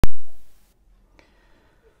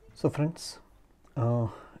So friends,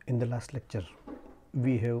 in the last lecture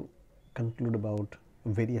we have concluded about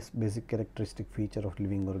various basic characteristic feature of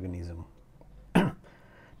living organism.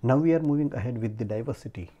 Now we are moving ahead with the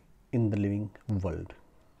diversity in the living world.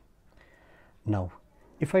 Now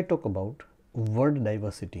if I talk about word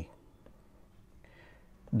diversity,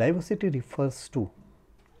 diversity refers to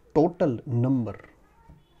total number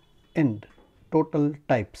and total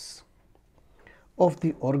types of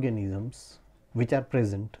the organisms which are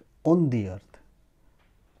present on the earth,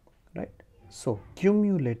 right? So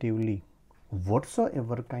cumulatively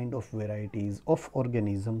whatsoever kind of varieties of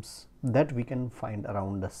organisms that we can find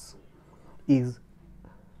around us is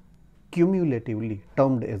cumulatively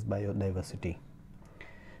termed as biodiversity.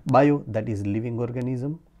 Bio, that is living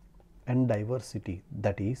organism, and diversity,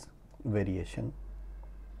 that is variation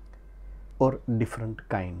or different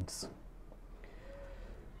kinds.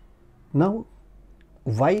 Now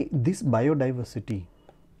why this biodiversity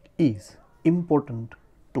is important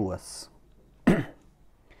to us?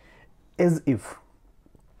 As if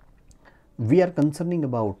we are concerning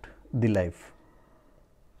about the life.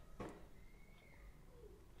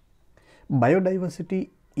 Biodiversity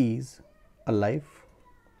is a life,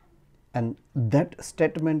 and that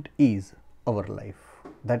statement is our life,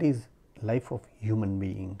 that is life of human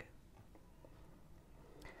being.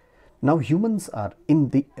 Now humans are in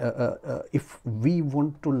the if we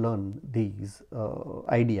want to learn these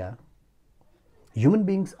idea, human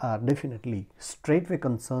beings are definitely straightway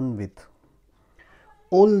concerned with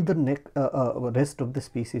all the rest of the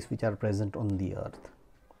species which are present on the earth,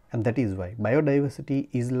 and that is why biodiversity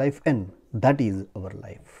is life and that is our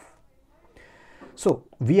life. So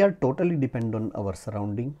we are totally dependent on our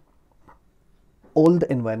surrounding, all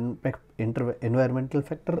the environmental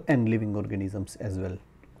factor and living organisms as well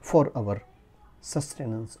for our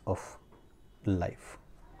sustenance of life.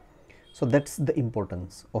 So that's the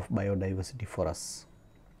importance of biodiversity for us.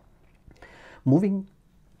 Moving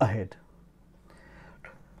ahead,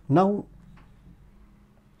 now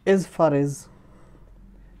as far as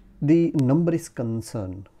the number is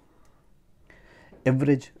concerned,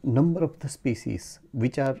 average number of the species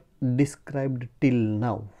which are described till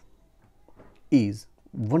now is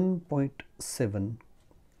 1.7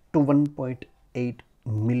 to 1.8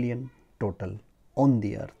 million total on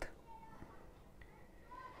the earth.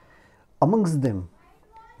 Amongst them,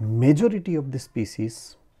 majority of the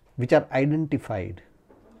species which are identified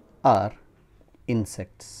are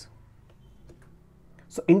insects.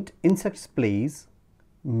 So insects plays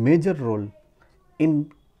major role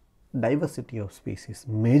in diversity of species.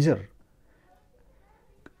 Major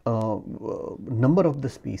number of the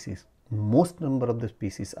species, most number of the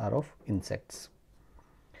species are of insects.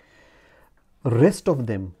 Rest of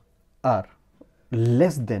them are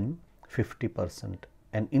less than 50%,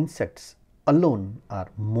 and insects alone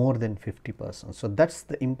are more than 50%. So that's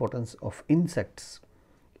the importance of insects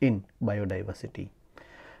in biodiversity.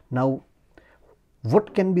 Now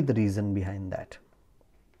what can be the reason behind that?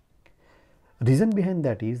 Reason behind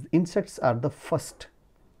that is insects are the first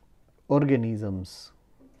organisms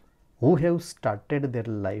who have started their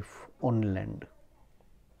life on land,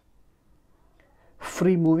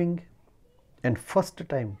 free moving, and first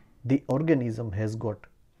time the organism has got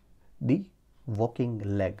the walking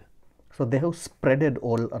leg. So they have spreaded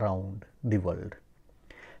all around the world.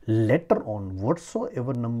 Later on,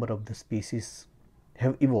 whatsoever number of the species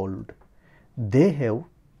have evolved, they have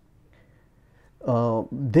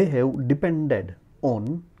depended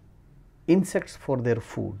on insects for their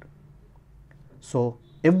food. So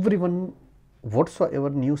everyone,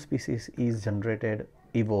 whatsoever new species is generated,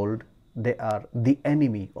 evolved, they are the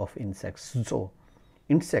enemy of insects. So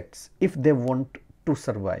insects, if they want to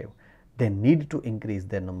survive, they need to increase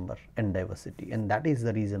their number and diversity, and that is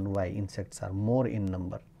the reason why insects are more in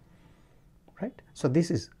number, right? So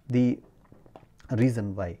this is the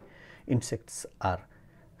reason why insects are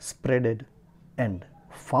spreaded and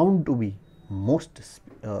found to be most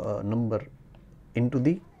number into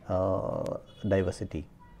the diversity.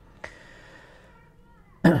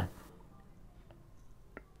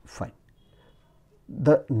 Fine.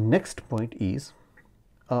 The next point is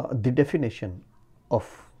the definition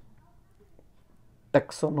of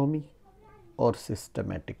taxonomy or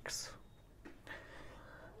systematics.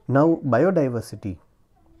 Now biodiversity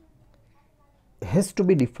has to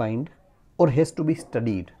be defined or has to be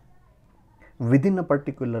studied within a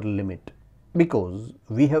particular limit, because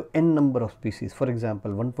we have n number of species, for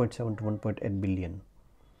example 1.7 to 1.8 billion,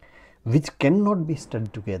 which cannot be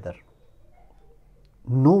studied together.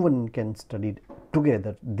 No one can study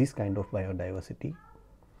together this kind of biodiversity,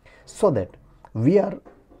 so that we are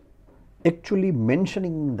actually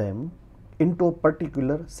mentioning them into a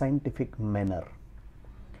particular scientific manner.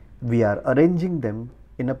 We are arranging them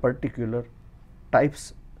in a particular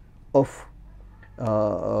types of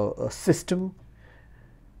system,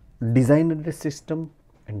 designed system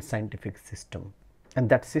and scientific system, and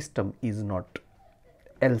that system is not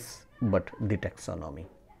else but the taxonomy.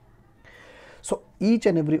 So each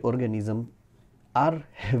and every organism are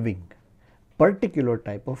having particular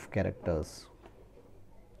type of characters,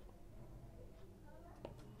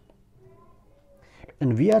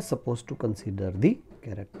 and we are supposed to consider the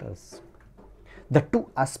characters. The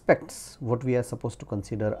two aspects what we are supposed to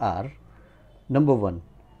consider are, number one,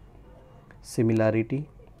 similarity,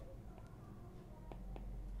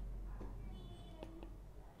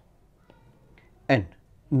 and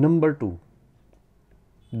number two,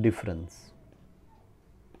 difference.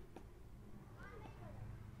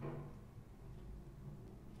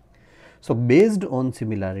 So based on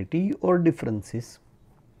similarity or differences,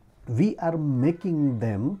 we are making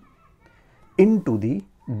them into the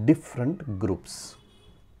different groups.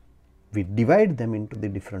 We divide them into the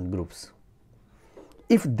different groups.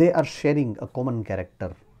 If they are sharing a common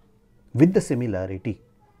character with the similarity,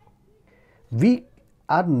 we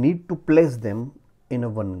are need to place them in a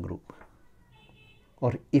one group.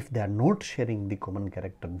 Or if they are not sharing the common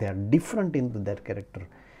character, they are different into their character,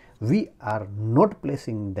 we are not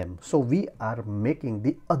placing them. So we are making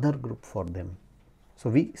the other group for them. So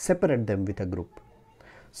we separate them with a group.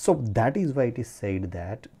 So that is why it is said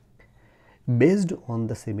that based on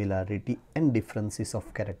the similarity and differences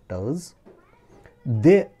of characters,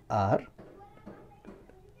 they are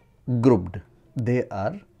grouped, they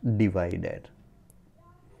are divided.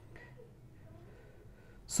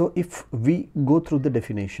 So if we go through the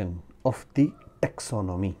definition of the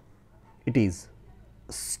taxonomy, it is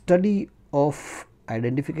study of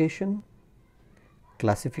identification,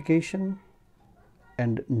 classification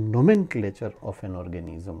and nomenclature of an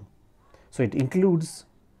organism. So it includes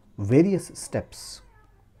various steps,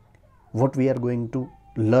 what we are going to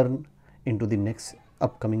learn into the next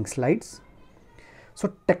upcoming slides.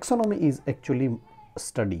 So taxonomy is actually a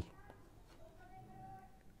study,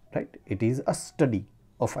 right? It is a study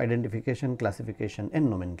of identification, classification and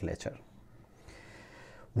nomenclature.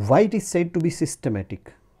 Why it is said to be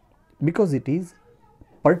systematic? Because it is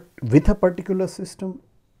with a particular system,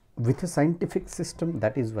 with a scientific system,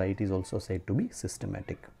 that is why it is also said to be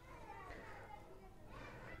systematic.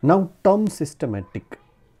 Now term systematic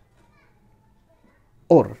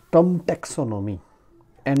or term taxonomy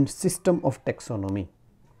and system of taxonomy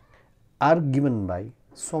are given by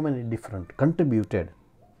so many different, contributed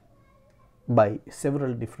by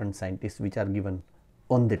several different scientists, which are given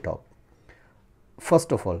on the top.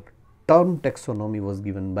 First of all, term taxonomy was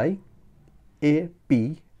given by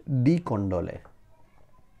A.P. de Candolle.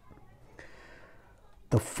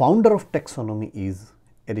 The founder of taxonomy is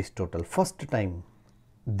Aristotle. First time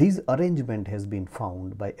this arrangement has been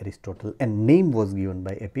found by Aristotle and name was given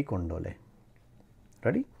by A.P. Candolle.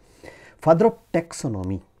 Ready? Father of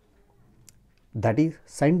taxonomy, that is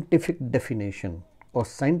scientific definition or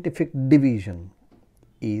scientific division,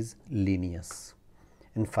 is Linnaeus,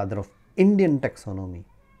 and father of Indian taxonomy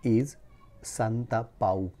is Santa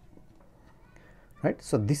Pau. Right?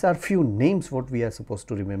 So these are few names what we are supposed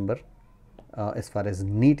to remember as far as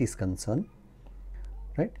NEET is concerned.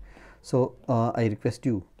 Right? So I request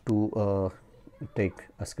you to take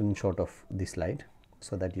a screenshot of this slide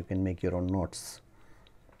so that you can make your own notes.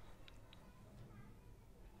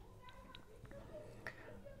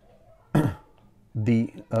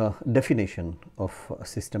 The definition of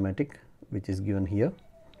systematic, which is given here.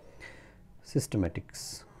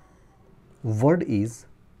 Systematics, word is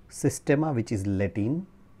systema, which is Latin,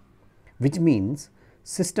 which means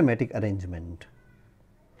systematic arrangement.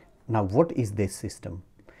 Now what is this system?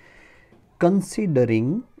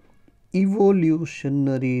 Considering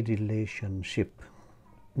evolutionary relationship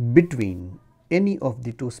between any of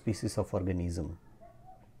the two species of organism,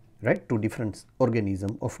 right? Two different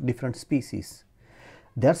organism of different species,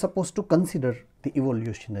 they are supposed to consider the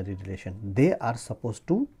evolutionary relation. They are supposed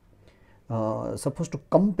to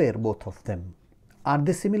compare both of them. Are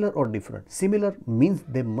they similar or different? Similar means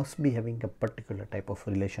they must be having a particular type of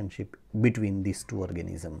relationship between these two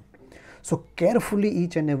organisms. So carefully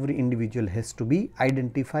each and every individual has to be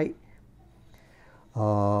identify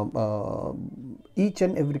each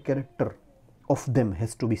and every character of them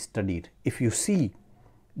has to be studied. If you see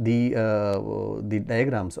the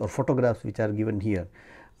diagrams or photographs which are given here,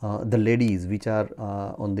 the ladies which are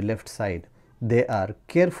on the left side, they are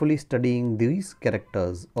carefully studying these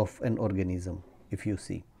characters of an organism, if you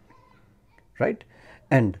see, right?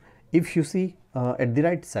 And if you see at the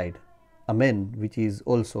right side, a man which is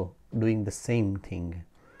also doing the same thing,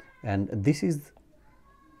 and this is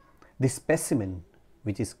the specimen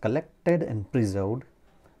which is collected and preserved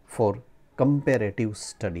for comparative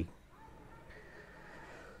study.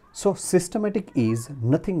 So systematic is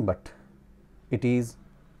nothing but it is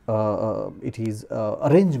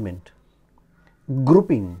arrangement,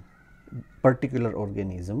 grouping particular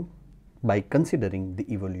organism by considering the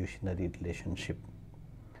evolutionary relationship.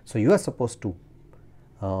 So you are supposed to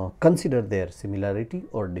consider their similarity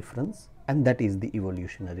or difference, and that is the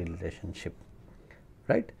evolutionary relationship,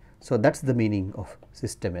 right? So that's the meaning of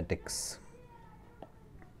systematics.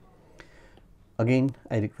 Again,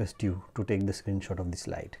 I request you to take the screenshot of the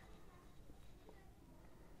slide.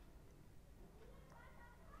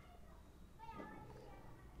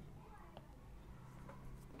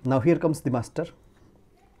 Now here comes the master,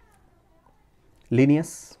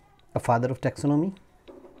 Linnaeus, a father of taxonomy,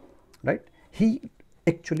 right? He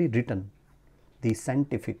actually written the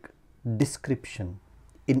scientific description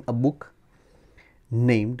in a book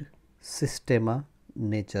named Systema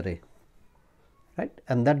Naturae, right?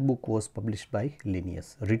 And that book was published by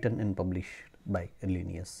Linnaeus, written and published by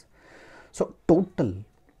Linnaeus. So total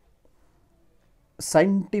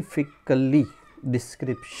scientifically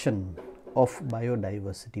description of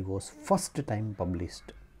biodiversity was first time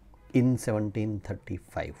published in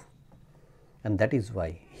 1735, and that is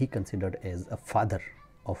why he considered as a father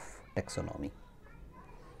of taxonomy.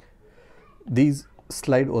 These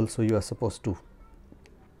slide also you are supposed to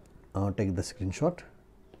take the screenshot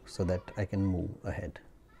so that I can move ahead.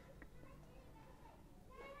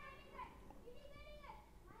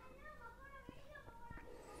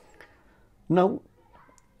 Now,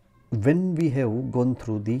 when we have gone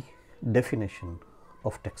through the definition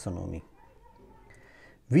of taxonomy,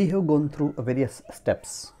 we have gone through various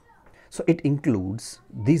steps. So it includes,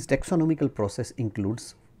 this taxonomical process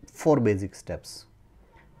includes 4 basic steps.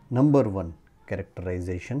 Number 1,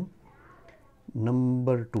 characterization.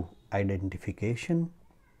 Number 2, identification.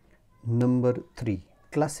 Number 3,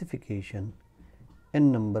 classification.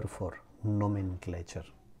 And number 4, nomenclature.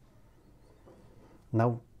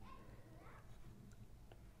 Now,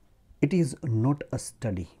 it is not a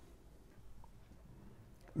study.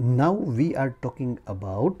 Now we are talking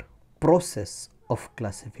about process of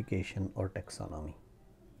classification or taxonomy.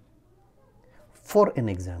 For an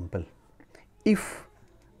example, if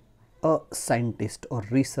a scientist or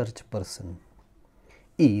research person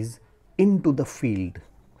is into the field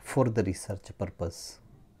for the research purpose,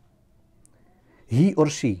 he or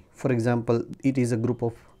she, for example, it is a group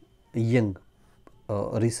of young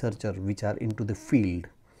researchers which are into the field,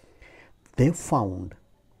 they found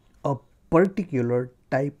a particular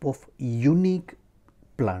type of unique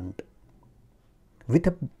plant with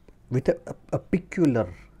a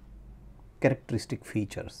peculiar characteristic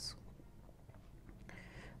features.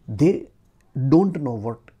 They don't know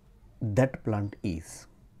what that plant is.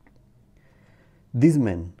 These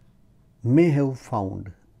men may have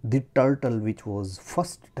found the turtle which was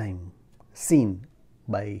first time seen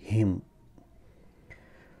by him.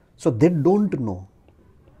 So they don't know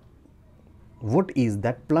what is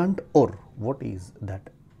that plant or what is that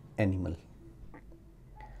animal.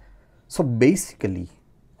 So basically,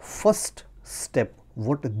 first step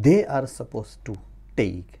what they are supposed to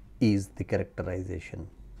take is the characterization.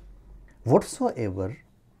 Whatsoever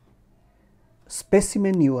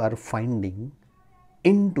specimen you are finding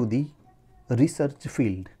into the research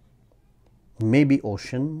field, maybe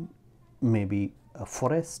ocean, maybe a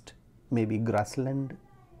forest, maybe grassland,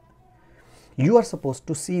 you are supposed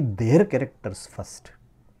to see their characters first,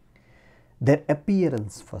 their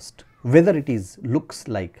appearance first, whether it is looks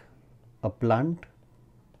like a plant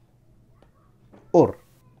or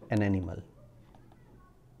an animal.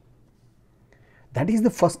 That is the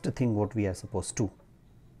first thing what we are supposed to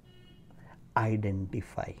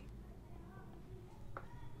identify,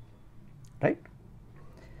 right?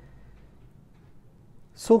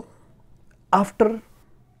 So after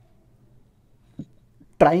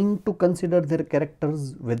trying to consider their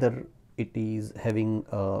characters, whether it is having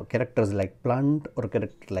characters like plant or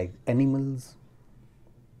characters like animals,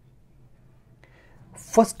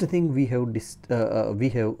 first thing we have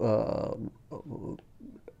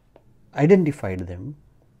identified them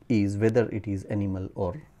is whether it is animal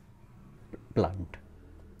or plant,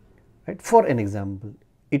 right? For an example,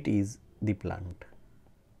 it is the plant.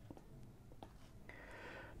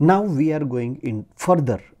 Now we are going in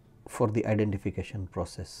further for the identification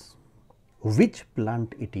process. Which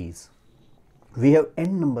plant it is? We have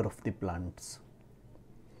n number of the plants.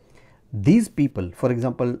 These people, for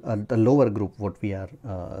example, the lower group what we are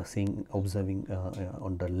observing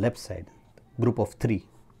on the left side, group of 3,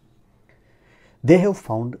 They have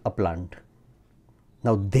found a plant.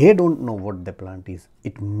 Now they don't know what the plant is.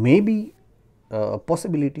 It may be a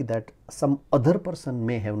possibility that some other person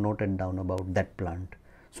may have noted down about that plant.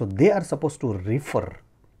 So they are supposed to refer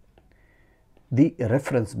the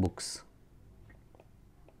reference books.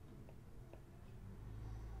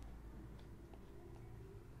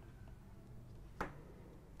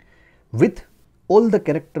 With all the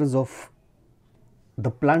characters of the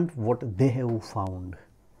plant what they have found.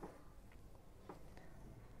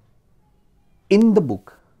 In the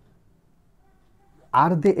book,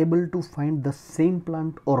 are they able to find the same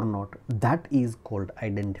plant or not? That is called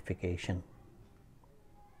identification,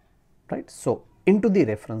 right? So into the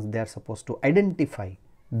reference they are supposed to identify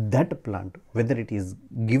that plant, whether it is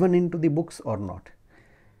given into the books or not,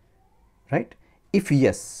 right? If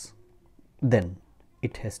yes, then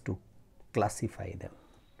it has to classify them,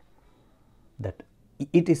 that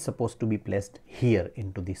it is supposed to be placed here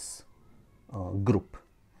into this group.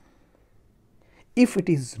 If it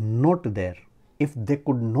is not there, if they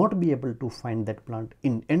could not be able to find that plant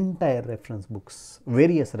in entire reference books,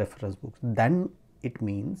 various reference books, then it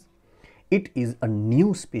means it is a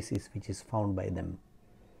new species which is found by them.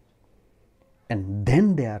 And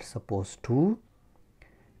then they are supposed to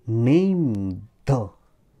name the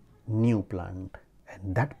new plant,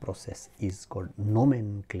 and that process is called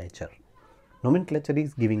nomenclature. Nomenclature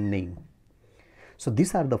is giving name. So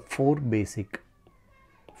these are the 4 basic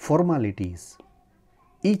formalities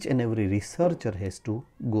each and every researcher has to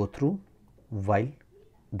go through while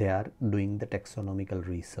they are doing the taxonomical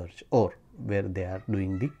research or where they are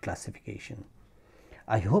doing the classification.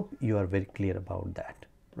 I hope you are very clear about that,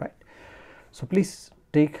 right? So please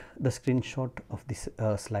take the screenshot of this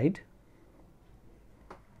slide.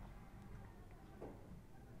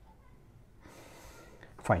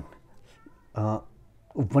 Fine.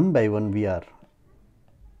 One by one we are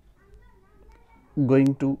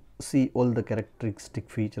going to see all the characteristic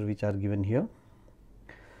features which are given here.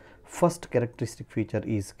 First characteristic feature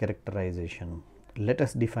is characterization. Let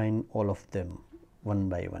us define all of them one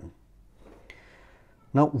by one.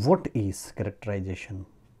 Now what is characterization?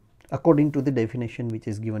 According to the definition which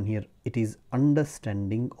is given here, it is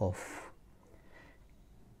understanding of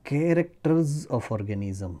characters of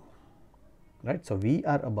organism, right? So we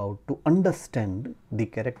are about to understand the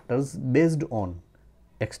characters based on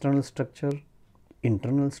external structure,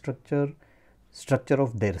 internal structure, structure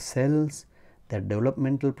of their cells, their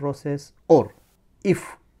developmental process, or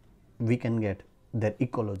if we can get their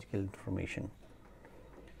ecological information.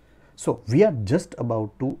 So we are just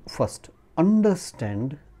about to first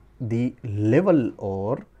understand the level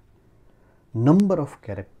or number of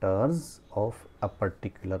characters of a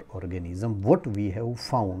particular organism, what we have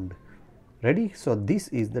found. Ready? So this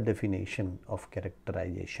is the definition of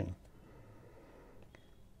characterization.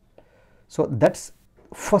 So that's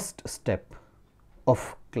first step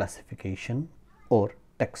of classification or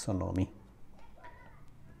taxonomy.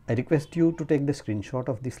 I request you to take the screenshot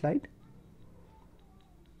of the slide.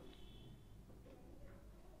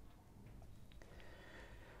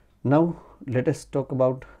 Now let us talk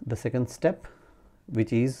about the second step,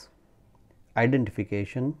 which is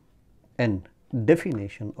identification, and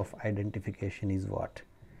definition of identification is what?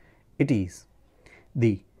 It is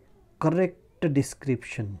the correct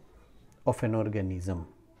description of an organism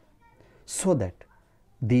so that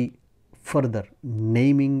the further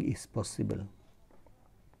naming is possible,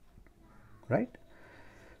 right?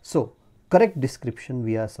 So correct description,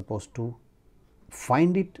 we are supposed to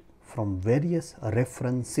find it from various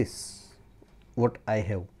references, what I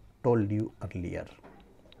have told you earlier,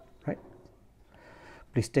 right?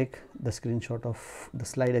 Please take the screenshot of the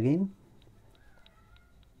slide again.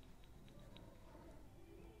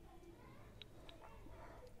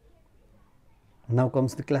 Now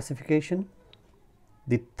comes the classification,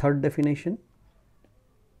 the third definition.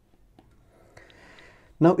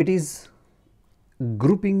 Now it is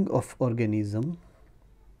grouping of organism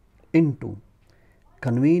into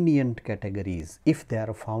convenient categories. If they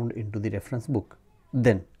are found into the reference book,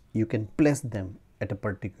 then you can place them at a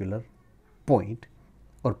particular point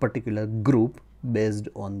or particular group based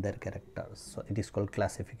on their characters. So it is called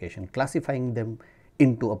classification, classifying them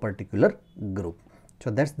into a particular group. So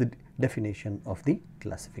that's the definition of the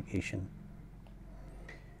classification.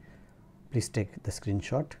 Please take the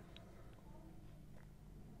screenshot.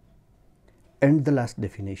 And the last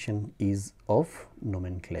definition is of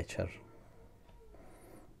nomenclature.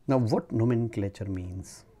 Now what nomenclature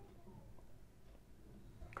means?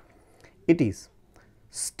 It is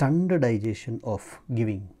standardization of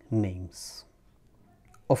giving names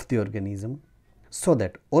of the organism so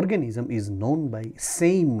that organism is known by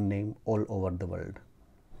same name all over the world.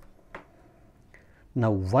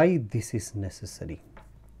 Now, why this is necessary?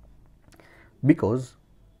 Because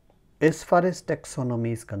as far as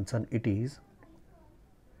taxonomy is concerned, it is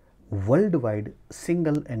worldwide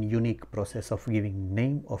single and unique process of giving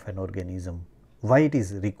name of an organism. Why it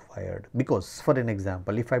is required? Because for an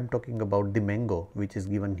example, if I am talking about the mango which is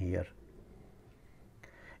given here,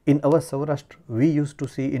 in our Saurashtra we used to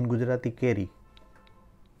see in Gujarati keri,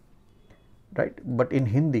 right, but in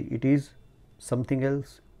Hindi it is something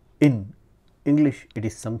else, in English it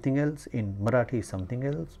is something else, in Marathi something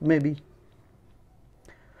else maybe.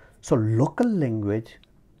 So, local language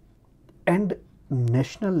and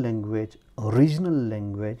national language, regional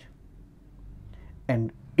language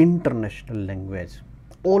and international language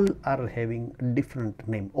all are having different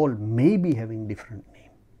name, all may be having different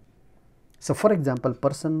name. So, for example,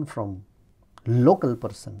 person from local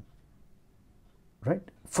person, right,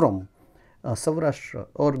 from Saurashtra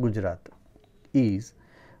or Gujarat is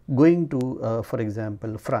going to for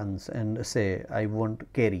example France and say I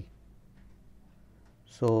want curry.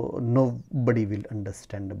 So, nobody will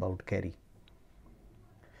understand about curry.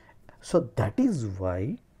 So, that is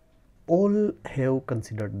why all have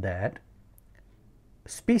considered that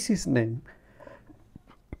species name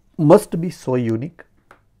must be so unique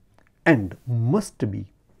and must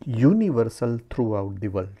be universal throughout the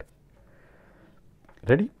world.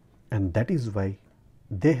 Ready? And that is why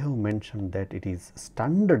they have mentioned that it is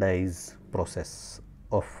standardized process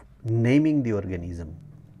of naming the organism.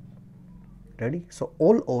 Ready? So,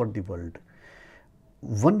 all over the world,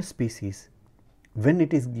 one species, when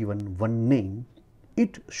it is given one name,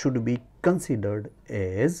 it should be considered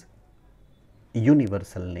as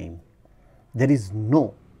universal name. There is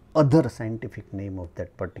no other scientific name of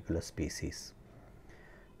that particular species.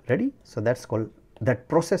 Ready? So, that is called, that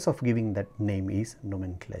process of giving that name is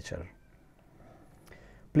nomenclature.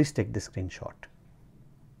 Please take the screenshot.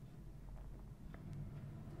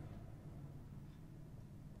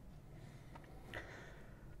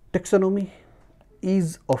 Taxonomy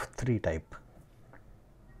is of three types,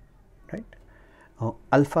 right?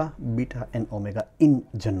 Alpha, beta and omega in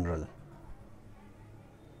general.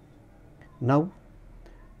 Now,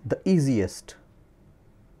 the easiest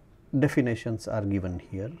definitions are given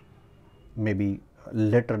here, maybe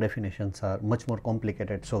later definitions are much more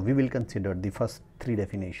complicated. So, we will consider the first three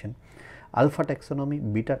definition: alpha taxonomy,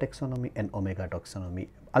 beta taxonomy and omega taxonomy.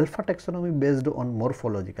 Alpha taxonomy based on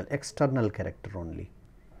morphological external character only.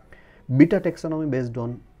 Beta taxonomy based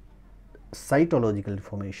on cytological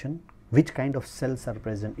information, which kind of cells are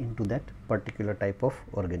present into that particular type of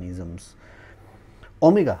organisms.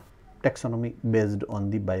 Omega taxonomy based on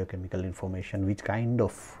the biochemical information, which kind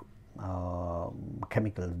of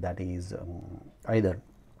chemicals, that is either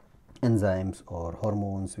enzymes or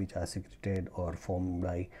hormones which are secreted or formed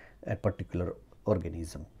by a particular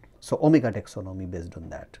organism. So, omega taxonomy based on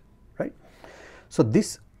that, right. So,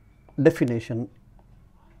 this definition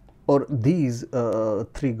or these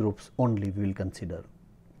three groups only we will consider.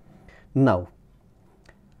 Now,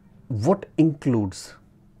 what includes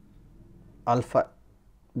alpha,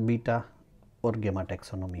 beta or gamma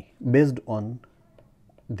taxonomy based on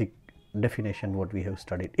the definition what we have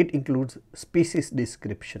studied? It includes species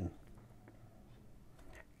description,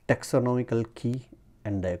 taxonomical key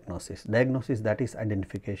and diagnosis. Diagnosis, that is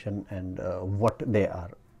identification and what they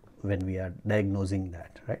are when we are diagnosing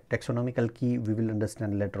that, right. Taxonomical key we will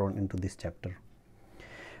understand later on into this chapter.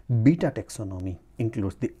 Beta taxonomy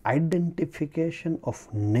includes the identification of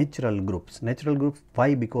natural groups. Natural groups,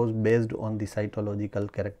 why? Because based on the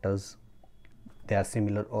cytological characters they are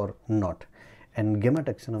similar or not. And gamma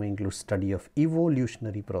taxonomy includes study of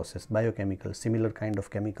evolutionary process, biochemical, similar kind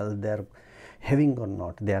of chemicals they are having or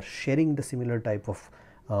not, they are sharing the similar type of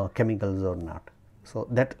chemicals or not. So,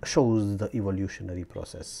 that shows the evolutionary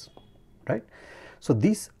process, right. So,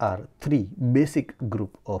 these are three basic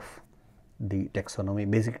group of the taxonomy,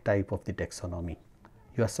 basic type of the taxonomy.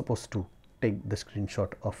 You are supposed to take the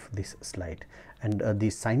screenshot of this slide, and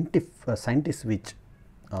the scientists which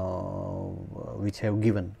have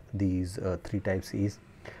given these three types is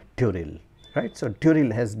Turrell, right. So,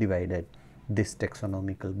 Turrell has divided this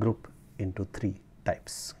taxonomical group into three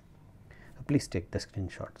types. Please take the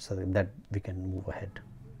screenshot so that we can move ahead.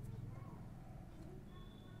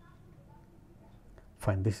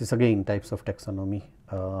 Fine, this is again types of taxonomy.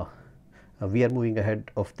 We are moving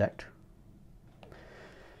ahead of that.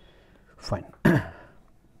 Fine.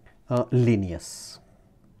 Linnaeus,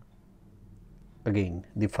 again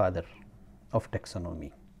the father of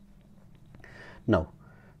taxonomy. Now,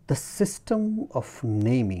 the system of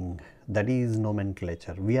naming, that is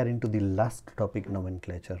nomenclature. We are into the last topic,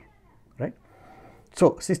 nomenclature, right.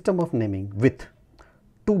 So, system of naming with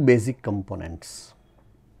two basic components.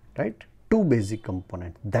 right? Two basic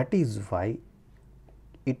components. That is why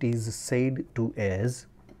it is said to as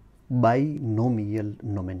binomial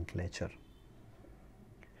nomenclature.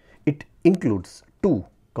 It includes two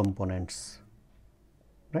components,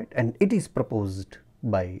 right? And it is proposed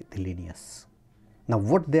by the Linnaeus. Now,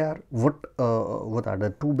 what are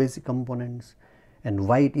the two basic components and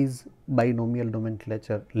why it is binomial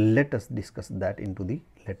nomenclature? Let us discuss that into the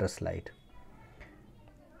later slide.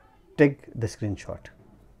 Take the screenshot.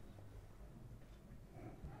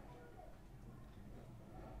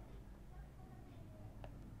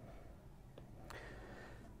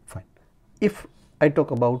 Fine. If I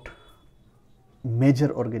talk about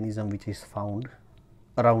major organism which is found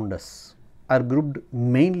around us, are grouped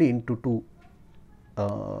mainly into two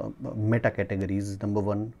meta categories. Number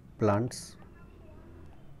one, plants,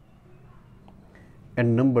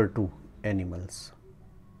 and number two, animals.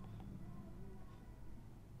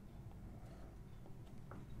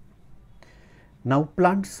 Now,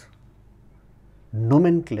 plants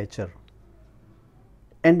nomenclature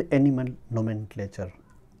and animal nomenclature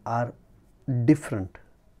are different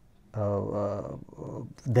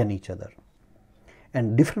than each other,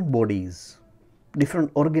 and different bodies,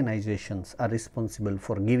 different organizations are responsible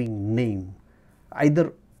for giving name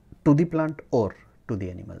either to the plant or to the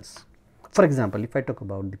animals. For example, if I talk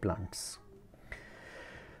about the plants,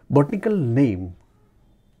 botanical name,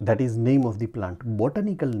 that is name of the plant,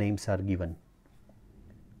 botanical names are given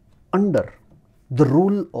under the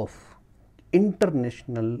rule of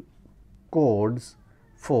international codes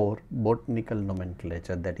for botanical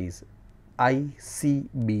nomenclature, that is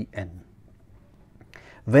ICBN.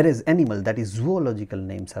 Whereas animal, that is zoological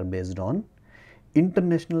names, are based on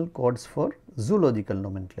international codes for zoological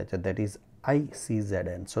nomenclature, that is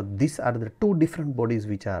ICZN. So, these are the two different bodies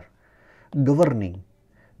which are governing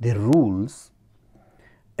the rules,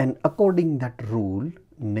 and according that rule,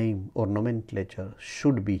 name or nomenclature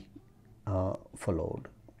should be followed.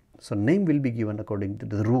 So, name will be given according to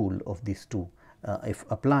the rule of these two. If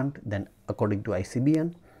a plant, then according to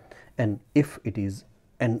ICBN, and if it is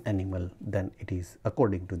an animal, then it is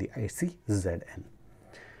according to the ICZN.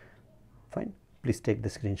 Fine. Please take the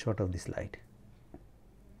screenshot of the slide.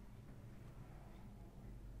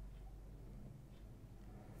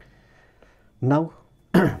 Now,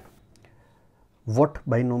 what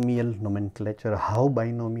binomial nomenclature, how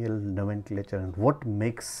binomial nomenclature, and what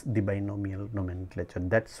makes the binomial nomenclature?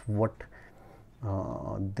 That's what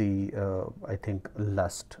I think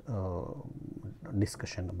last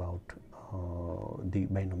discussion about the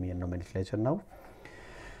binomial nomenclature. Now,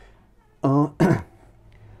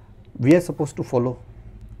 we are supposed to follow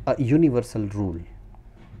a universal rule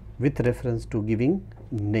with reference to giving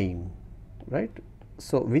name, right?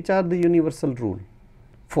 So, which are the universal rule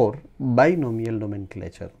for binomial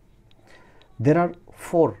nomenclature? There are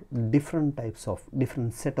four different types of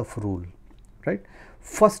different set of rule, right?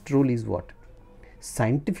 First rule is what?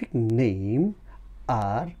 Scientific name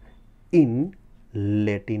are in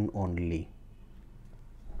Latin only.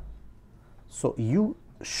 So, you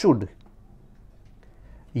should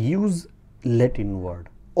use Latin word,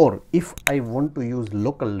 or if I want to use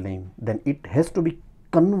local name, then it has to be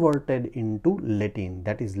converted into Latin,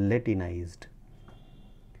 that is Latinized,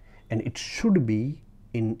 and it should be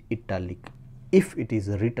in italic if it is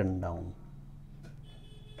written down,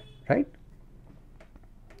 right?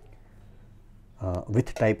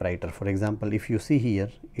 With typewriter, for example, if you see here,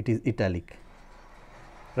 it is italic,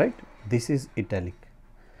 right? This is italic.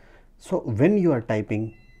 So, when you are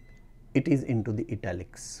typing, it is into the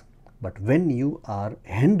italics, but when you are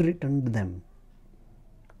handwritten them,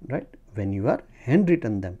 right? When you are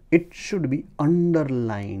handwritten them, it should be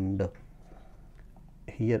underlined.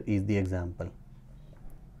 Here is the example,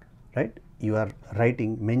 right? You are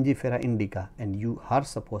writing Mangifera indica and you are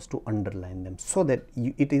supposed to underline them so that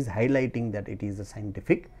it is highlighting that it is a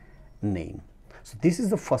scientific name. So, this is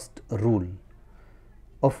the first rule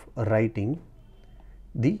of writing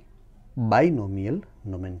the binomial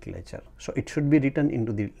nomenclature. So, it should be written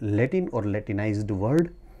into the Latin or Latinized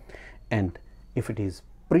word, and if it is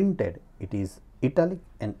printed, it is italic,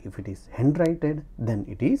 and if it is handwritten, then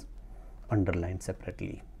it is underlined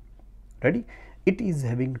separately. Ready? It is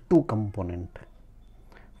having two component,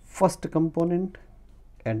 first component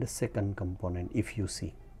and second component, if you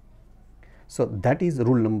see. So, that is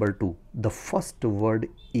rule number 2. The first word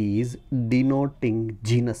is denoting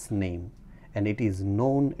genus name and it is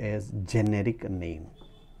known as generic name,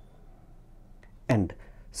 and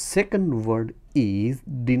second word is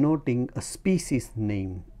denoting a species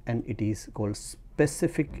name and it is called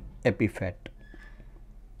specific epithet.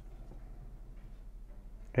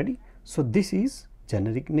 Ready? So, this is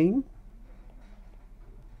generic name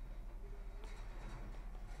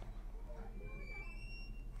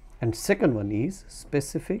and second one is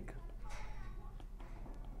specific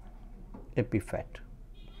epithet.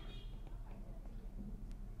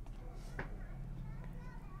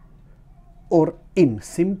 Or in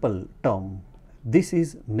simple term, this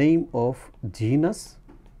is name of genus,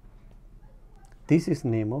 this is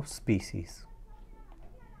name of species.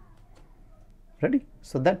 Ready?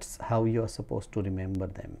 So that's how you are supposed to remember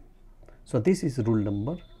them. So this is rule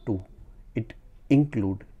number 2. It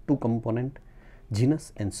include two component,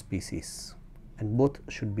 genus and species, and both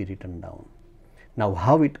should be written down. Now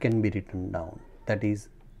how it can be written down, that is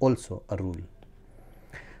also a rule.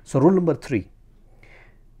 So rule number 3,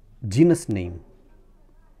 genus name.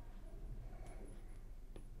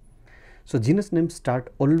 So genus name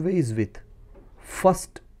start always with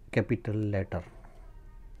first capital letter,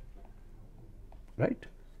 right?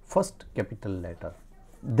 First capital letter,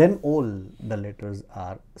 then all the letters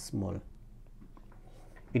are small.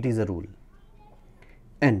 It is a rule.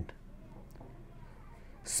 And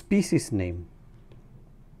species name,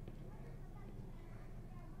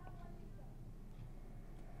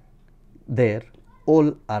 there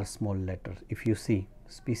all are small letters. If you see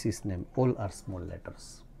species name, all are small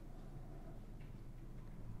letters.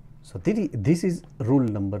 So this is rule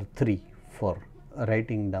number 3 for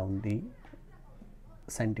writing down the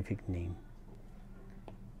scientific name.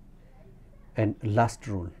 And last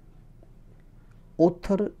rule,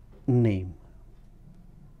 author name,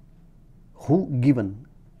 who given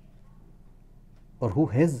or who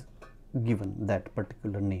has given that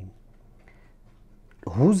particular name,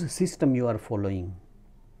 whose system you are following,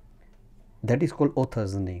 that is called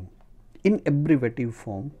author's name. In abbreviative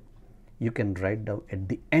form, you can write down at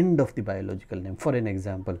the end of the biological name. For an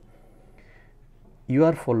example, you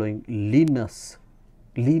are following Linnaeus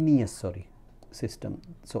system.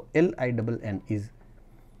 So Linn is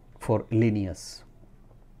for Linnaeus.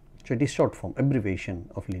 So it is short form, abbreviation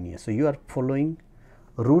of Linnaeus. So you are following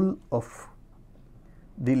rule of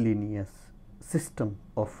the Linnaeus, system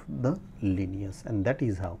of the Linnaeus, and that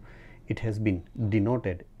is how it has been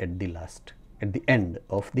denoted at the end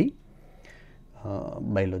of the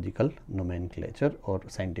biological nomenclature or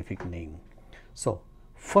scientific name. So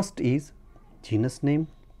first is genus name,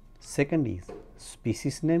 second is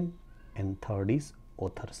species name, and third is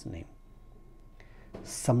author's name.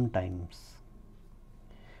 Sometimes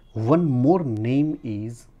one more name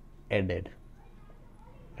is added,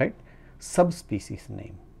 right? Subspecies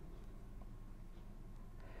name.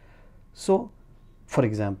 So for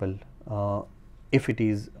example, if it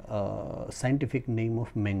is a scientific name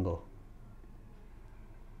of mango,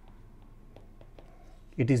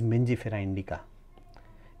 it is Mangifera indica.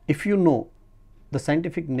 If you know the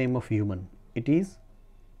scientific name of human, it is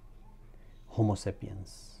Homo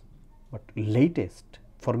sapiens, but latest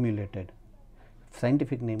formulated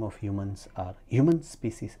scientific name of humans are human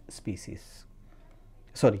species,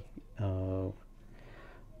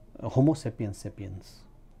 Homo sapiens sapiens.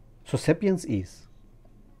 So sapiens is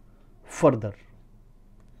further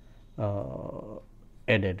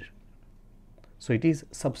added, so it is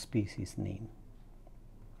subspecies name,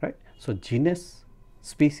 right? So genus,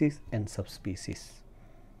 species and subspecies.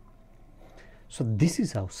 So this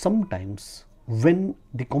is how sometimes when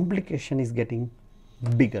the complication is getting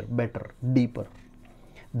bigger, better, deeper,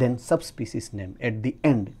 then subspecies name at the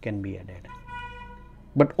end can be added,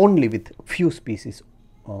 but only with few species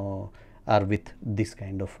are with this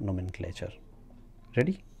kind of nomenclature.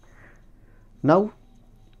 Ready? Now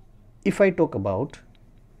if I talk about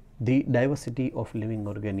the diversity of living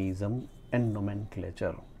organism and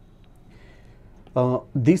nomenclature,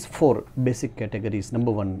 these 4 basic categories: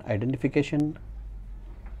 number 1, identification,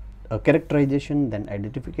 characterization, then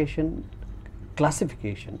identification,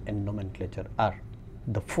 classification and nomenclature are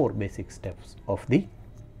the 4 basic steps of the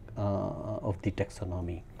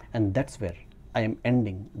taxonomy. And that's where I am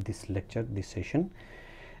ending this lecture, this session,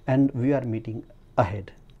 and we are meeting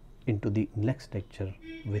ahead into the next lecture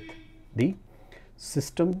with the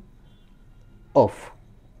system of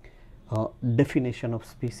definition of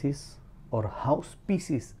species, or how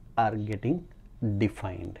species are getting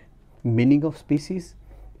defined, meaning of species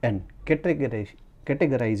and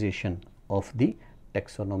categorization of the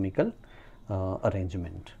taxonomical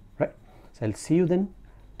arrangement, right? So I'll see you then.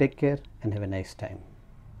 Take care and have a nice time.